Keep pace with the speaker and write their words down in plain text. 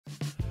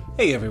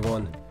Hey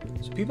everyone.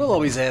 So people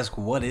always ask,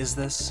 what is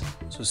this?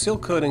 So seal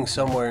coating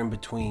somewhere in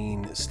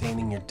between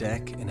staining your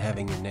deck and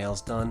having your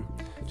nails done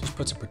just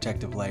puts a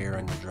protective layer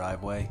on your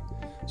driveway.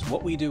 So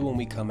what we do when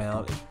we come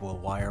out is we'll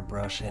wire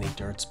brush any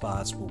dirt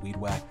spots, we'll weed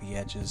whack the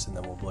edges, and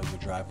then we'll blow your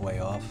driveway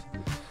off.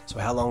 So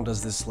how long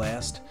does this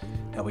last?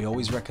 Now we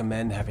always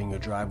recommend having your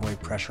driveway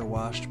pressure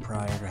washed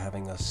prior to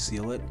having us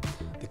seal it.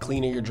 The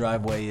cleaner your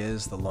driveway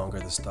is, the longer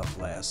the stuff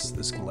lasts.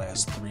 This can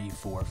last 3,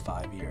 4,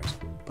 5 years,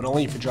 but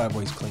only if your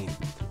driveway is clean.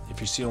 If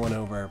you're sealing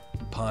over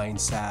pine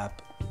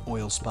sap,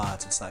 oil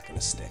spots, it's not going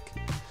to stick.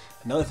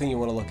 Another thing you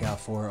want to look out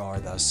for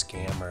are the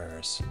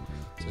scammers. So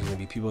there's going to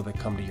be people that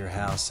come to your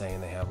house saying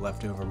they have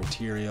leftover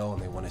material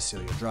and they want to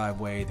seal your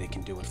driveway. They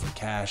can do it for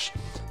cash.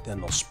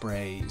 Then they'll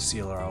spray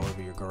sealer all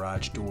over your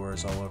garage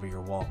doors, all over your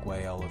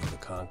walkway, all over the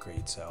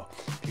concrete. So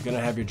if you're going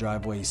to have your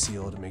driveway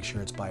sealed, make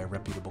sure it's by a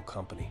reputable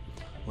company.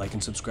 Like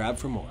and subscribe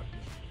for more.